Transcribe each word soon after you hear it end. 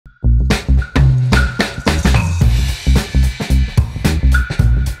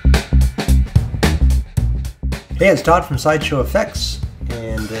Hey, it's Todd from Sideshow Effects,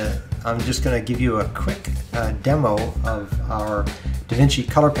 and I'm just going to give you a quick demo of our Davinci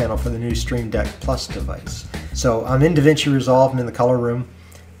Color Panel for the new Stream Deck Plus device. So I'm in Davinci Resolve, I'm in the color room,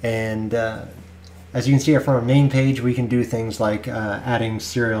 and as you can see from our main page, we can do things like adding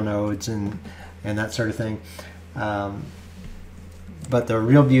serial nodes and that sort of thing. But the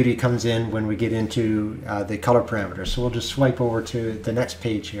real beauty comes in when we get into the color parameters. So we'll just swipe over to the next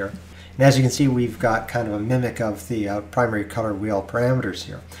page here. And as you can see, we've got kind of a mimic of the primary color wheel parameters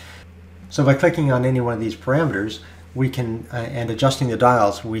here. So by clicking on any one of these parameters, we can, and adjusting the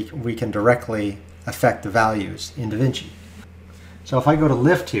dials, we can directly affect the values in Davinci. So if I go to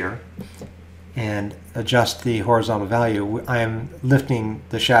lift here and adjust the horizontal value, I am lifting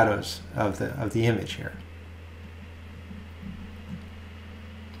the shadows of the image here.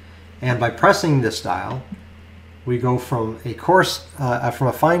 And by pressing this dial, we go from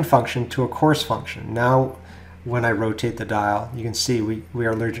a fine function to a coarse function. Now, when I rotate the dial, you can see we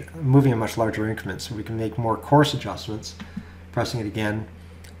are moving in much larger increments, so we can make more coarse adjustments. Pressing it again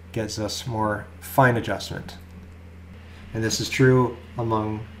gets us more fine adjustment. And this is true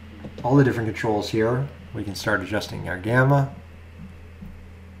among all the different controls here. We can start adjusting our gamma,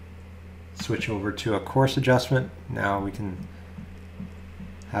 switch over to a coarse adjustment. Now we can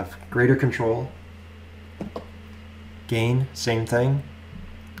have greater control. Gain, same thing,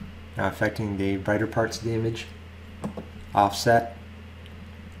 now affecting the brighter parts of the image. Offset,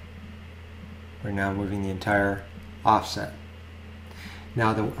 we're now moving the entire offset.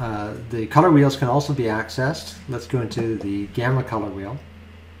 Now the color wheels can also be accessed. Let's go into the gamma color wheel,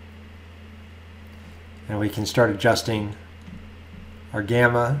 and we can start adjusting our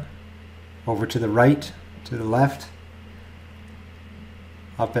gamma over to the right, to the left,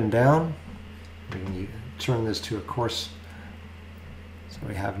 up and down. We can turn this to a coarse, so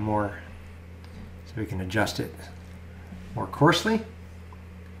we have more, so we can adjust it more coarsely.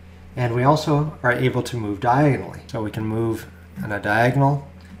 And we also are able to move diagonally, so we can move on a diagonal,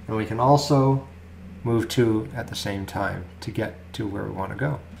 and we can also move two at the same time to get to where we want to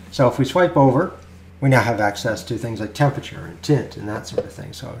go. So if we swipe over, we now have access to things like temperature and tint and that sort of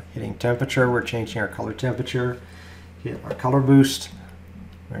thing. So hitting temperature, we're changing our color temperature. Hit our color boost,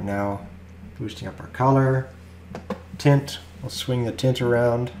 we're now boosting up our color. Tint, we'll swing the tint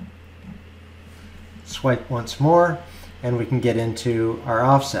around. Swipe once more, and we can get into our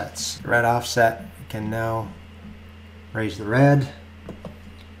offsets. Red offset, we can now raise the red.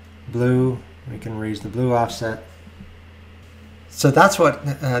 Blue, we can raise the blue offset. So that's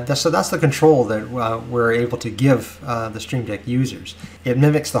the control that we're able to give the Stream Deck users. It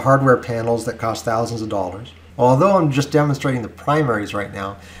mimics the hardware panels that cost thousands of dollars. Although I'm just demonstrating the primaries right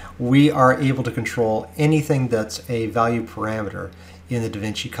now, we are able to control anything that's a value parameter in the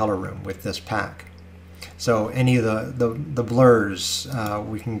Davinci Color Room with this pack. So any of the blurs,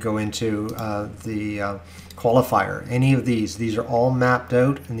 we can go into the qualifier. Any of these are all mapped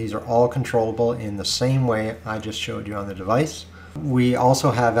out, and these are all controllable in the same way I just showed you on the device. We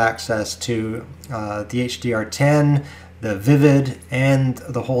also have access to the HDR10, the Vivid, and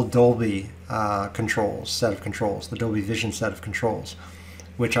the whole Dolby set of controls, the Dolby Vision set of controls,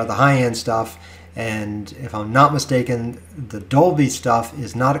 which are the high-end stuff. And if I'm not mistaken, the Dolby stuff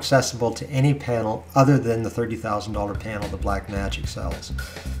is not accessible to any panel other than the $30,000 panel the Blackmagic sells.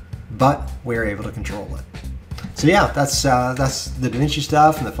 But we're able to control it. So yeah, that's the Davinci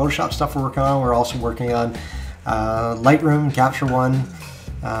stuff and the Photoshop stuff we're working on. We're also working on Lightroom, Capture One,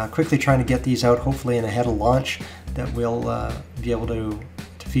 quickly trying to get these out, hopefully in ahead of launch, that we'll be able to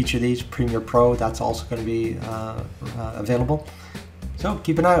feature these. Premiere Pro, that's also going to be available. So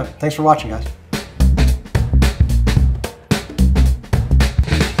keep an eye out. Thanks for watching, guys.